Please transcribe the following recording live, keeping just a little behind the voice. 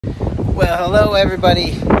Well, hello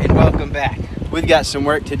everybody and welcome back. We've got some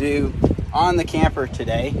work to do on the camper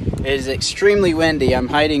today. It is extremely windy. I'm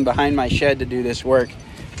hiding behind my shed to do this work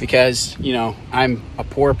because, you know, I'm a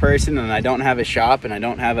poor person and I don't have a shop and I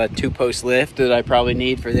don't have a 2-post lift that I probably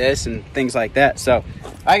need for this and things like that. So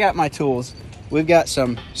I got my tools. We've got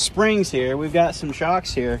some springs here, we've got some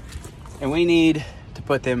shocks here, and we need to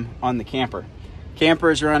put them on the camper. Camper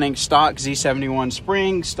is running stock Z71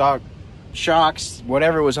 springs, stock shocks,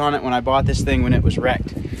 whatever was on it when I bought this thing when it was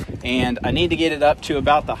wrecked. And I need to get it up to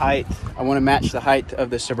about the height. I want to match the height of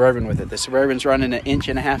the Suburban with it. The Suburban's running an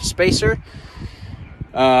 1.5 inch spacer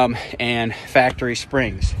and factory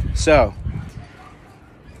springs. So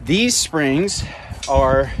these springs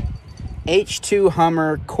are H2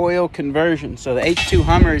 Hummer coil conversion. So the H2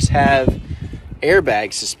 Hummers have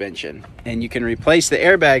airbag suspension and you can replace the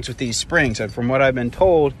airbags with these springs. And from what I've been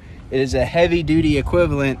told, it is a heavy duty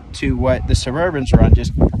equivalent to what the Suburbans run,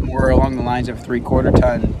 just more along the lines of 3/4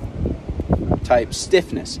 ton type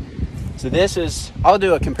stiffness. So this is, I'll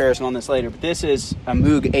do a comparison on this later, but this is a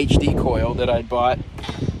Moog HD coil that I bought.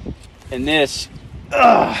 And this,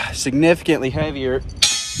 significantly heavier,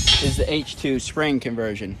 is the H2 spring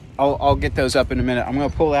conversion. I'll get those up in a minute. I'm gonna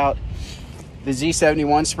pull out the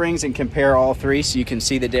Z71 springs and compare all three so you can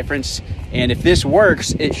see the difference. And if this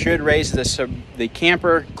works, it should raise the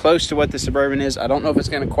camper close to what the Suburban is. I don't know if it's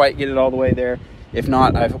gonna quite get it all the way there. If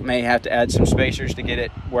not, I may have to add some spacers to get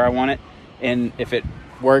it where I want it. And if it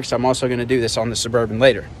works, I'm also gonna do this on the Suburban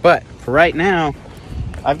later. But for right now,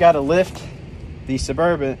 I've got to lift the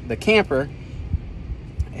Suburban, the camper,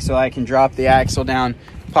 so I can drop the axle down,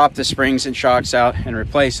 pop the springs and shocks out and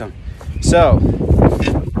replace them. So,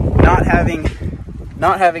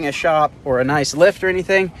 not having a shop or a nice lift or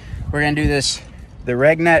anything, we're gonna do this the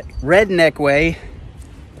redneck way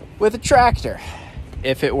with a tractor,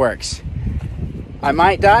 if it works. I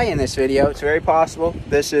might die in this video, it's very possible.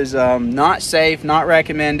 This is not safe, not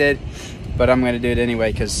recommended, but I'm gonna do it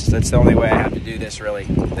anyway because that's the only way I have to do this, really.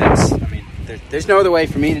 There's no other way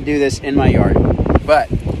for me to do this in my yard. But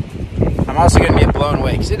I'm also gonna get blown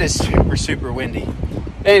away because it is super windy.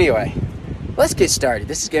 Anyway, let's get started.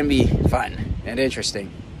 This is gonna be fun and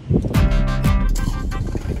interesting.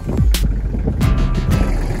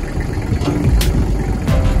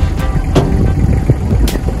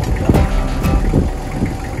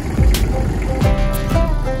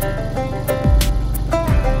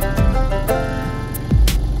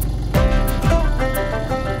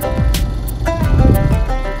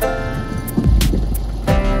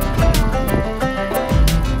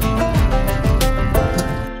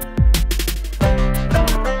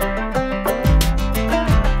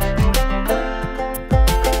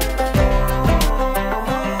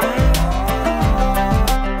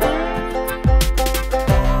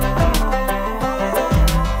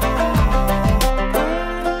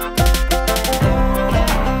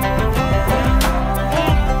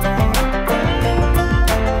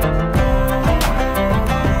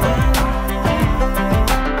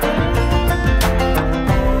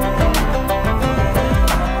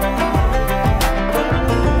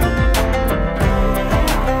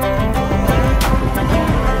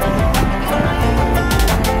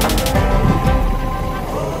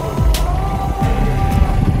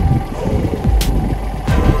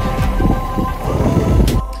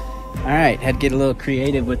 Had to get a little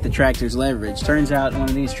creative with the tractor's leverage. Turns out one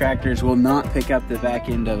of these tractors will not pick up the back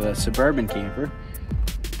end of a Suburban camper.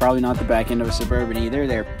 Probably not the back end of a Suburban either.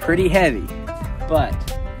 They're pretty heavy, but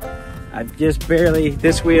I've just barely,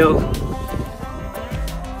 this wheel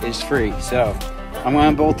is free. So I'm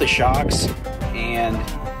gonna bolt the shocks and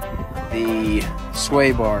the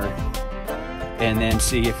sway bar and then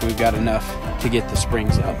see if we've got enough to get the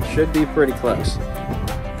springs up. Should be pretty close,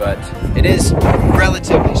 but it is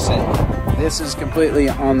relatively safe. This is completely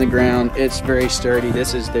on the ground. It's very sturdy.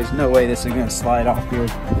 There's no way this is gonna slide off here.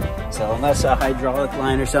 So unless a hydraulic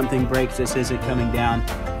line or something breaks, this isn't coming down.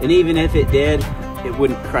 And even if it did, it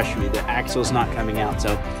wouldn't crush me. The axle's not coming out.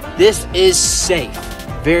 So this is safe,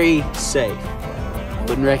 very safe. I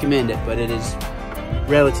wouldn't recommend it, but it is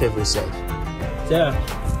relatively safe. So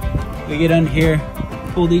we get under here,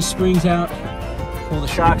 pull these springs out, pull the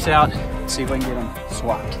shocks out, see if I can get them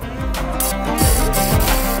swapped.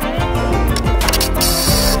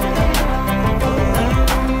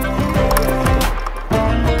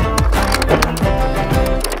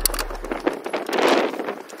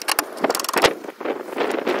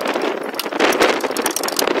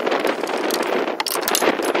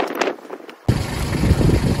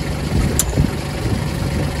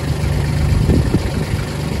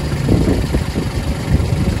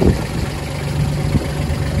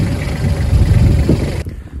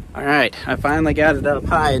 All right, I finally got it up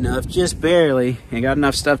high enough, just barely, and got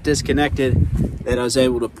enough stuff disconnected that I was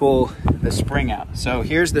able to pull the spring out. So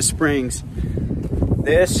here's the springs.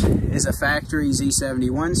 This is a factory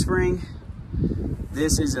Z71 spring.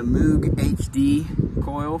 This is a Moog HD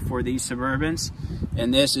coil for these Suburbans,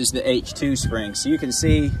 and this is the H2 spring. So you can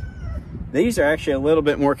see these are actually a little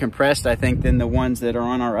bit more compressed, I think, than the ones that are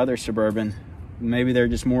on our other Suburban. Maybe they're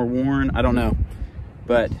just more worn, I don't know.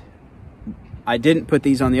 But I didn't put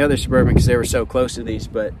these on the other Suburban because they were so close to these,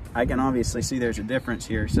 but I can obviously see there's a difference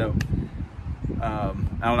here. So I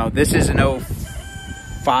don't know, this is an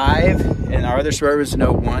 05 and our other Suburban is an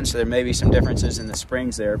 01, so there may be some differences in the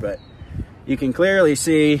springs there, but you can clearly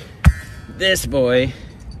see this boy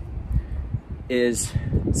is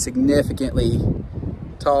significantly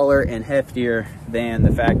taller and heftier than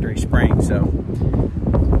the factory spring. So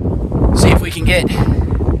see if we can get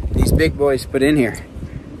these big boys put in here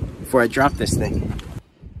before I drop this thing.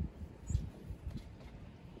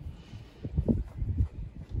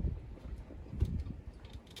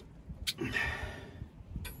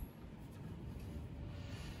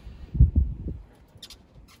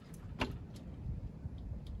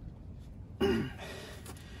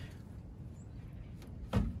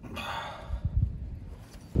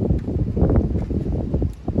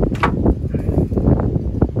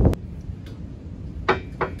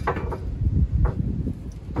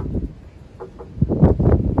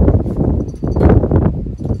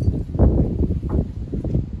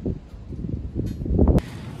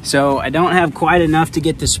 So I don't have quite enough to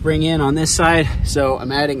get the spring in on this side, so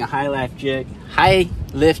I'm adding a high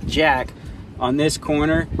lift jack on this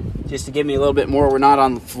corner just to give me a little bit more. We're not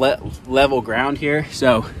on level ground here,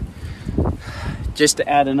 so just to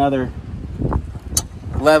add another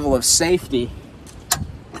level of safety,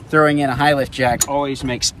 throwing in a high lift jack always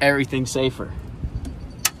makes everything safer.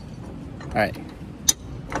 All right.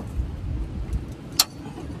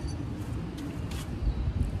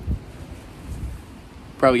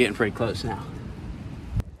 Probably getting pretty close now.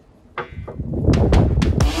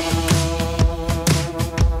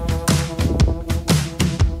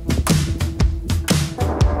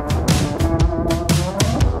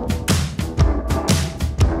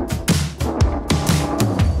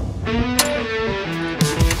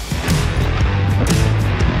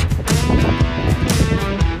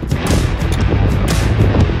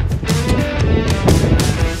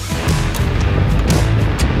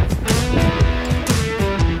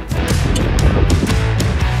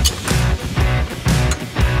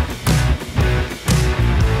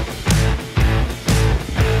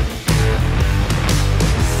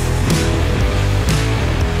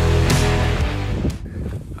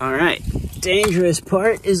 All right, dangerous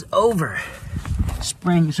part is over.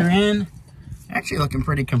 Springs are in. Actually looking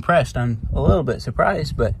pretty compressed. I'm a little bit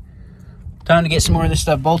surprised, but time to get some more of this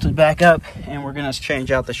stuff bolted back up, and we're gonna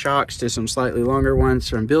change out the shocks to some slightly longer ones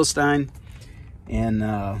from Bilstein.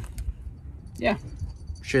 And yeah,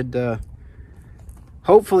 should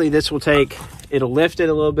hopefully this will it'll lift it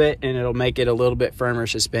a little bit and it'll make it a little bit firmer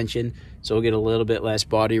suspension, so we'll get a little bit less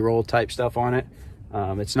body roll type stuff on it.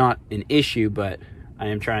 It's not an issue, but I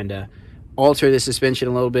am trying to alter the suspension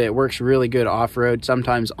a little bit. It works really good off-road.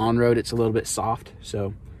 Sometimes on-road it's a little bit soft,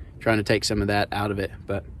 so trying to take some of that out of it.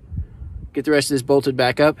 But get the rest of this bolted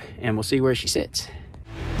back up and we'll see where she sits.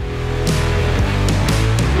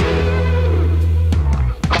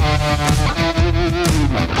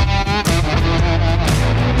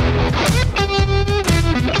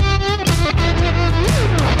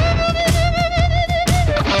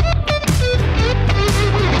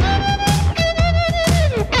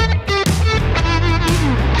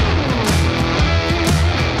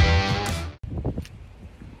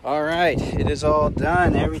 It is all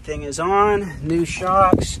done. Everything is on. New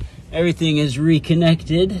shocks. Everything is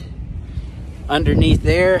reconnected. Underneath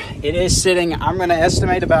there, it is sitting, I'm going to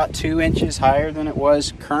estimate about 2 inches higher than it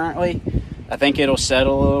was currently. I think it'll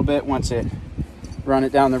settle a little bit once it run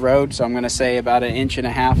it down the road. So I'm going to say about 1.5 inches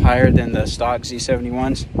higher than the stock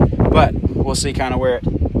Z71s. But we'll see kind of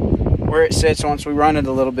where it sits once we run it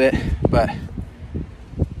a little bit. But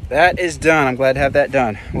that is done. I'm glad to have that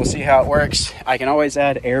done. We'll see how it works. I can always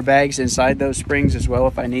add airbags inside those springs as well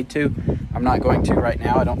if I need to. I'm not going to right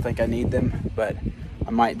now. I don't think I need them, but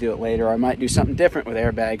I might do it later. Or I might do something different with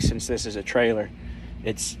airbags since this is a trailer.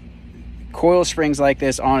 It's coil springs like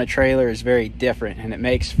this on a trailer is very different, and it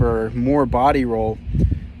makes for more body roll.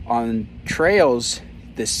 On trails,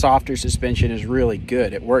 this softer suspension is really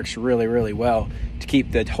good. It works really, really well to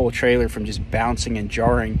keep the whole trailer from just bouncing and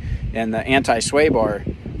jarring. And the anti-sway bar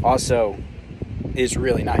also is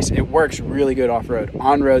really nice. It works really good off-road.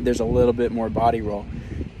 On-road, there's a little bit more body roll.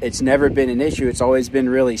 it's never been an issue. It's always been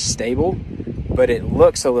really stable, but it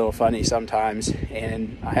looks a little funny sometimes,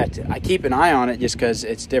 and I keep an eye on it just because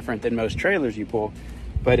it's different than most trailers you pull.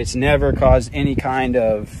 But it's never caused any kind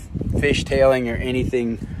of fishtailing or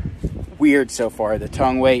anything weird so far. The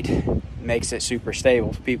tongue weight makes it super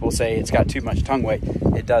stable. People say it's got too much tongue weight.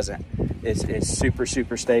 It doesn't. It's super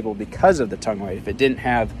stable because of the tongue weight. If it didn't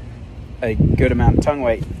have a good amount of tongue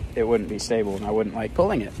weight, it wouldn't be stable, and I wouldn't like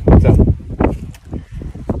pulling it. So,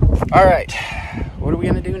 all right, what are we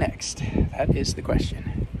gonna do next? That is the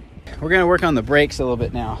question. We're gonna work on the brakes a little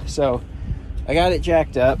bit now. So I got it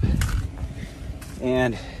jacked up,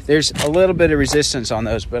 and there's a little bit of resistance on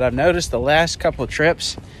those, but I've noticed the last couple of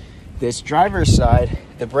trips, this driver's side,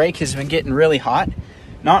 the brake has been getting really hot.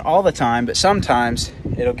 Not all the time, but sometimes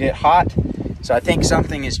it'll get hot. So I think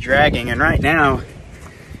something is dragging, and right now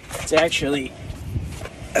it's actually,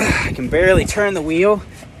 I can barely turn the wheel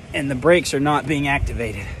and the brakes are not being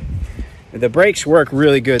activated. The brakes work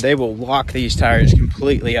really good. They will lock these tires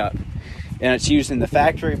completely up. And it's using the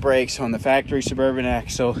factory brakes on the factory Suburban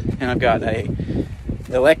axle, and I've got a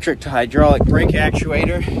electric to hydraulic brake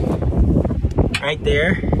actuator right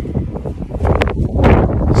there.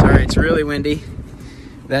 Sorry, it's really windy.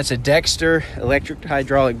 That's a Dexter electric to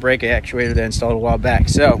hydraulic brake actuator that I installed a while back.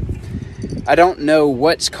 So I don't know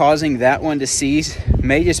what's causing that one to seize.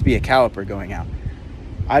 May just be a caliper going out.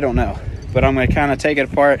 I don't know, but I'm gonna kind of take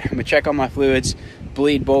it apart. I'm gonna check all my fluids,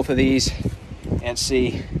 bleed both of these, and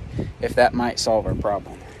see if that might solve our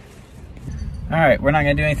problem. All right, we're not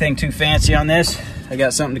gonna do anything too fancy on this. I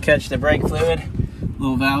got something to catch the brake fluid.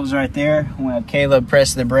 Little valves right there. I'm gonna have Caleb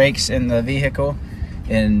press the brakes in the vehicle,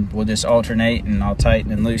 and we'll just alternate, and I'll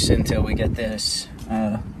tighten and loosen until we get this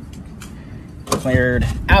cleared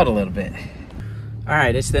out a little bit. All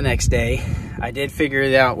right, it's the next day. I did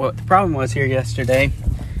figure out what the problem was here yesterday.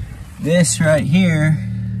 This right here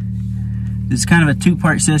is kind of a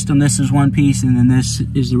two-part system. This is one piece, and then this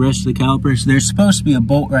is the rest of the caliper. So there's supposed to be a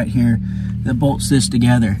bolt right here that bolts this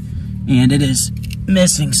together, and it is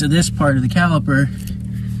missing. So this part of the caliper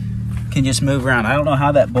can just move around. I don't know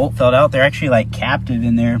how that bolt fell out. They're actually like captive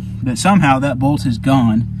in there, but somehow that bolt is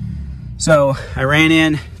gone. So I ran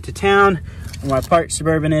in to town where my part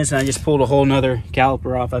Suburban is, and I just pulled a whole nother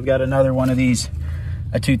caliper off. I've got another one of these,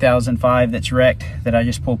 a 2005 that's wrecked, that I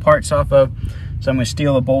just pulled parts off of. So I'm gonna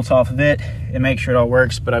steal the bolts off of it and make sure it all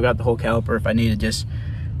works, but I've got the whole caliper. If I need to just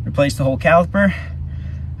replace the whole caliper,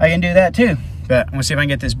 I can do that too. But I'm gonna see if I can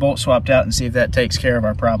get this bolt swapped out and see if that takes care of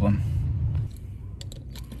our problem.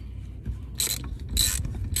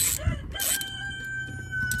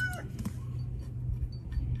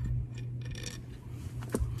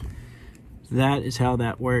 That is how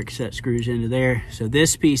that works. That screws into there. So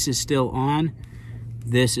this piece is still on.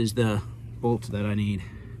 This is the bolt that I need.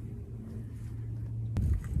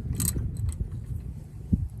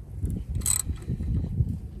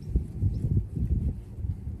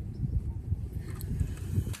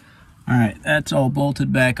 All right, that's all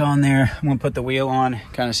bolted back on there. I'm gonna put the wheel on,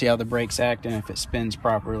 kind of see how the brakes act and if it spins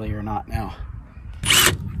properly or not now.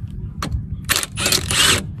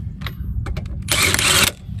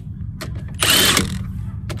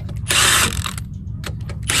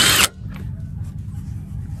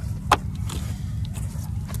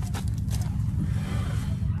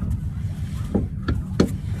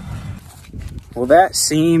 Well, that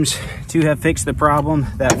seems to have fixed the problem.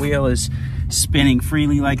 That wheel is spinning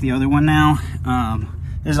freely like the other one now.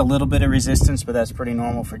 There's a little bit of resistance, but that's pretty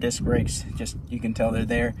normal for disc brakes. Just, you can tell they're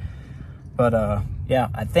there. But yeah,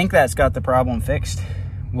 I think that's got the problem fixed.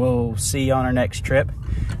 We'll see on our next trip.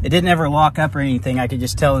 It didn't ever lock up or anything. I could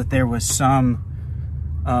just tell that there was some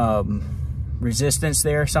resistance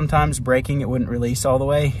there. Sometimes braking, it wouldn't release all the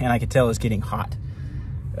way, and I could tell it was getting hot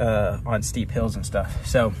on steep hills and stuff.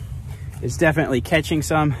 So it's definitely catching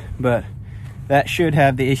some, but that should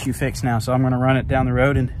have the issue fixed now. So I'm gonna run it down the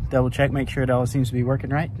road and double check, make sure it all seems to be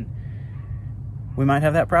working right, and we might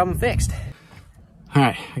have that problem fixed. All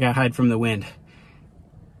right, I gotta hide from the wind.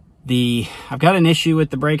 I've got an issue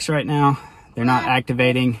with the brakes right now. They're not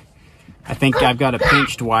activating. I think I've got a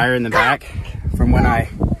pinched wire in the back from when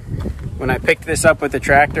I picked this up with the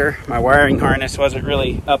tractor. My wiring harness wasn't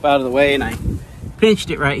really up out of the way, and I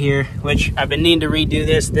pinched it right here, which I've been needing to redo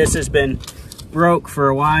this. This has been broke for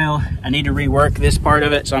a while. I need to rework this part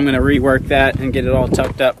of it, so I'm going to rework that and get it all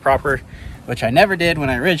tucked up proper, which I never did when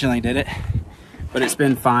I originally did it, but it's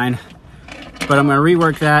been fine. But I'm going to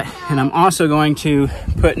rework that, and I'm also going to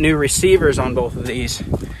put new receivers on both of these.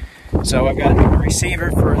 So I've got a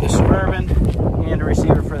receiver for the Suburban and a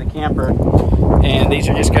receiver for the camper, and these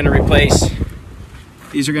are just going to replace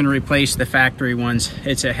the factory ones.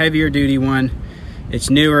 It's a heavier duty one. It's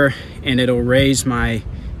newer, and it'll raise my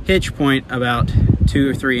hitch point about 2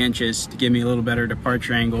 or 3 inches to give me a little better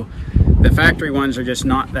departure angle. The factory ones are just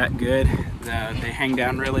not that good. They hang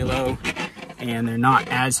down really low, and they're not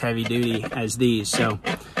as heavy duty as these, so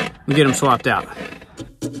we get them swapped out.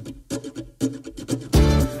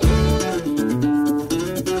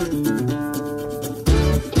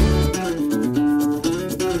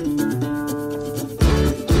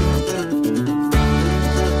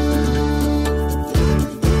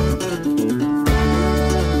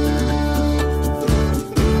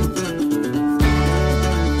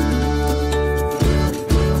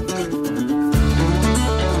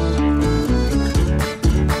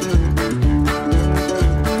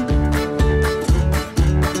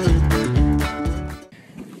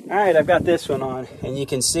 Alright, I've got this one on, and you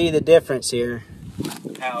can see the difference here.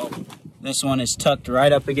 How this one is tucked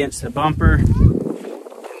right up against the bumper.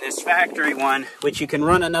 And this factory one, which you can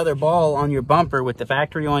run another ball on your bumper with the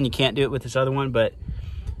factory one, you can't do it with this other one, but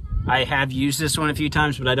I have used this one a few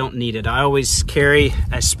times, but I don't need it. I always carry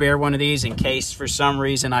a spare one of these in case for some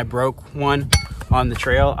reason I broke one on the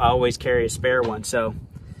trail. I always carry a spare one, so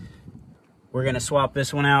we're gonna swap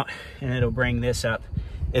this one out, and it'll bring this up.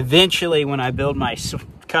 Eventually, when I build my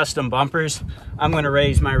custom bumpers, I'm going to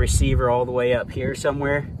raise my receiver all the way up here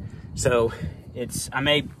somewhere. So I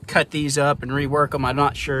may cut these up and rework them. I'm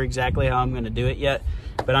not sure exactly how I'm going to do it yet,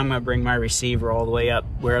 but I'm going to bring my receiver all the way up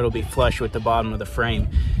where it'll be flush with the bottom of the frame.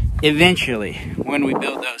 Eventually, when we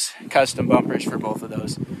build those custom bumpers for both of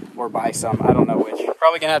those, or buy some, I don't know which.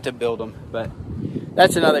 Probably going to have to build them, but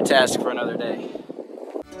that's another task for another day.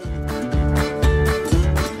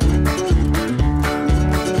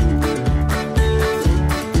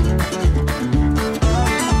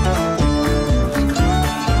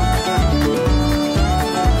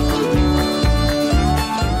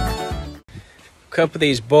 A couple of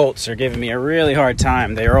these bolts are giving me a really hard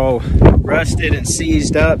time. They're all rusted and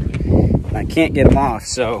seized up, and I can't get them off,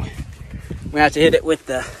 so I'm gonna have to hit it with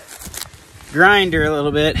the grinder a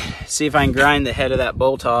little bit, see if I can grind the head of that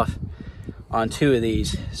bolt off on 2 of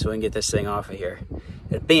these so we can get this thing off of here.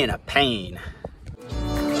 It's being a pain.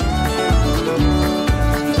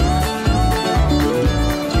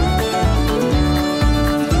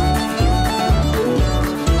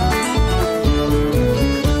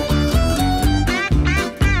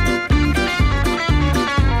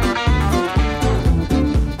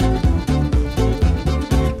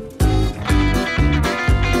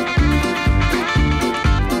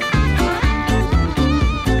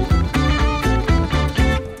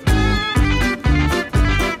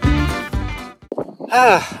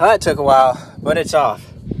 That took a while, but it's off.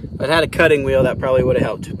 If I had a cutting wheel, that probably would have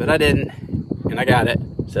helped, but I didn't, and I got it,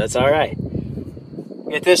 so that's all right.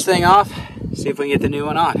 Get this thing off, see if we can get the new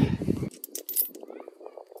one on.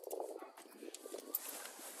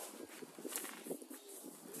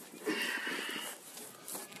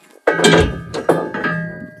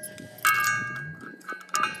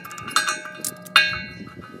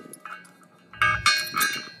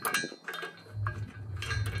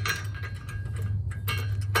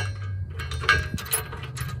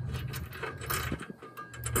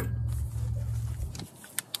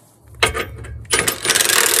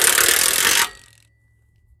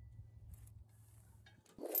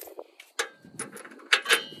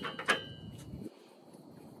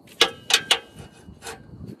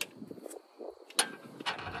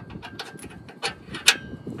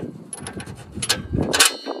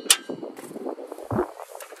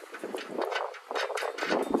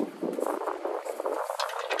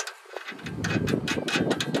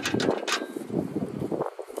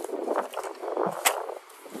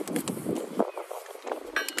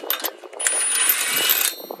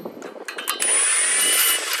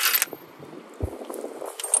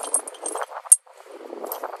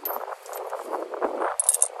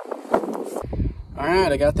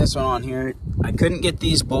 Alright, I got this one on here. I couldn't get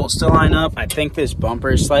these bolts to line up. I think this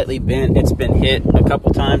bumper is slightly bent. It's been hit a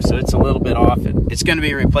couple times, so it's a little bit off. It's going to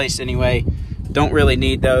be replaced anyway. Don't really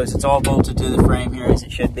need those. It's all bolted to the frame here as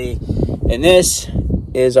it should be. And this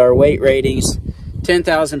is our weight ratings.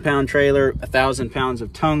 10,000 pound trailer, 1,000 pounds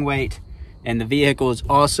of tongue weight. And the vehicle is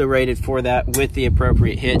also rated for that with the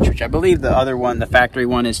appropriate hitch, which I believe the other one, the factory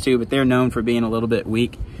one, is too, but they're known for being a little bit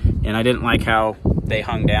weak. And I didn't like how they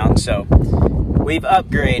hung down, so we've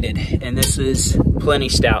upgraded, and this is plenty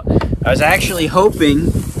stout. I was actually hoping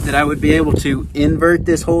that I would be able to invert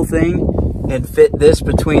this whole thing and fit this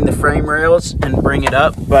between the frame rails and bring it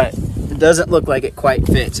up, but it doesn't look like it quite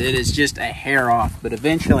fits. It is just a hair off, but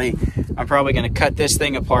eventually I'm probably going to cut this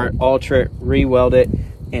thing apart, alter it, re-weld it,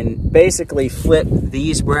 and basically flip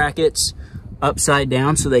these brackets upside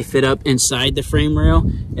down so they fit up inside the frame rail,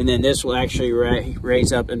 and then this will actually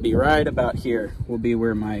raise up and be right about here will be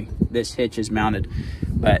where this hitch is mounted.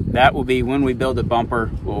 But that will be when we build the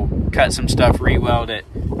bumper. We'll cut some stuff, re-weld it,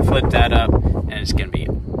 flip that up, and it's gonna be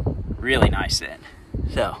really nice then.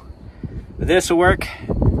 So this will work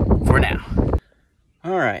for now.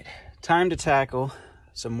 All right, time to tackle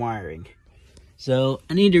some wiring. So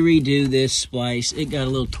I need to redo this splice. It got a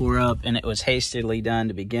little tore up and it was hastily done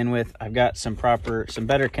to begin with. I've got some better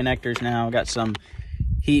connectors now. I've got some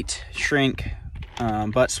heat shrink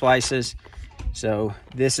butt splices. So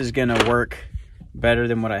this is gonna work better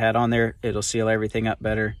than what I had on there. It'll seal everything up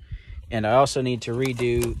better. And I also need to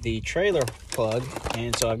redo the trailer plug.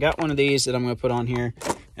 And so I've got one of these that I'm gonna put on here,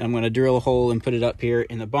 and I'm gonna drill a hole and put it up here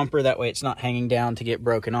in the bumper. That way it's not hanging down to get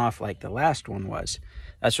broken off like the last one was.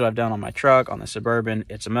 That's what I've done on my truck, on the Suburban.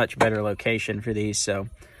 It's a much better location for these. So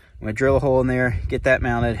I'm gonna drill a hole in there, get that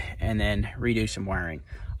mounted, and then redo some wiring.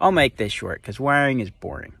 I'll make this short because wiring is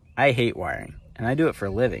boring. I hate wiring, and I do it for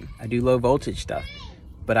a living. I do low voltage stuff,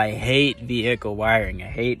 but I hate vehicle wiring. I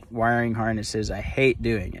hate wiring harnesses. I hate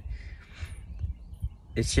doing it.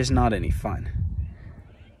 It's just not any fun.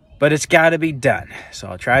 But it's gotta be done. So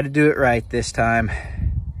I'll try to do it right this time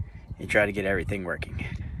and try to get everything working.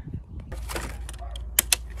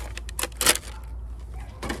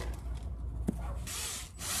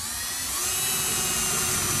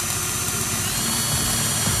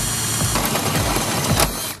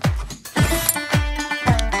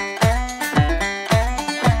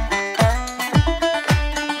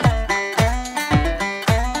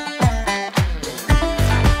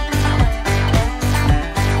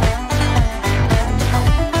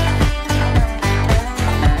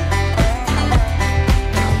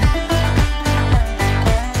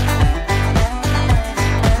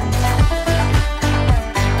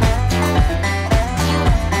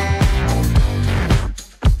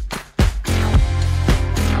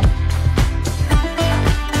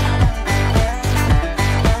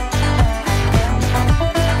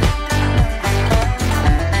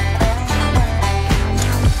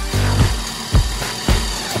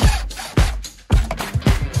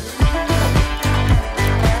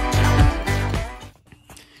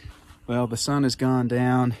 Well, the sun has gone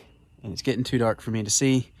down and it's getting too dark for me to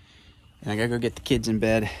see, and I gotta go get the kids in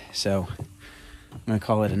bed. So I'm gonna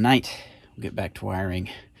call it a night. We'll get back to wiring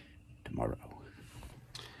tomorrow.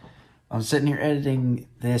 I'm sitting here editing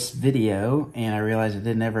this video and I realized I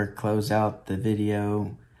didn't ever close out the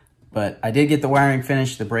video, but I did get the wiring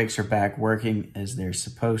finished. The brakes are back working as they're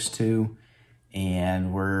supposed to,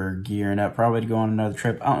 and we're gearing up probably to go on another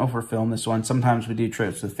trip. I don't know if we're filming this one. Sometimes we do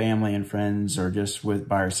trips with family and friends or just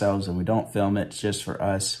by ourselves, and we don't film it. It's just for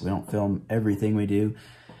us. We don't film everything we do.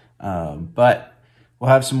 But we'll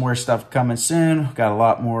have some more stuff coming soon. We've got a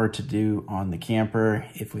lot more to do on the camper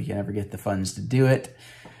if we can ever get the funds to do it.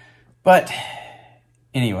 But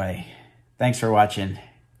anyway, thanks for watching.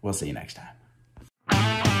 We'll see you next time.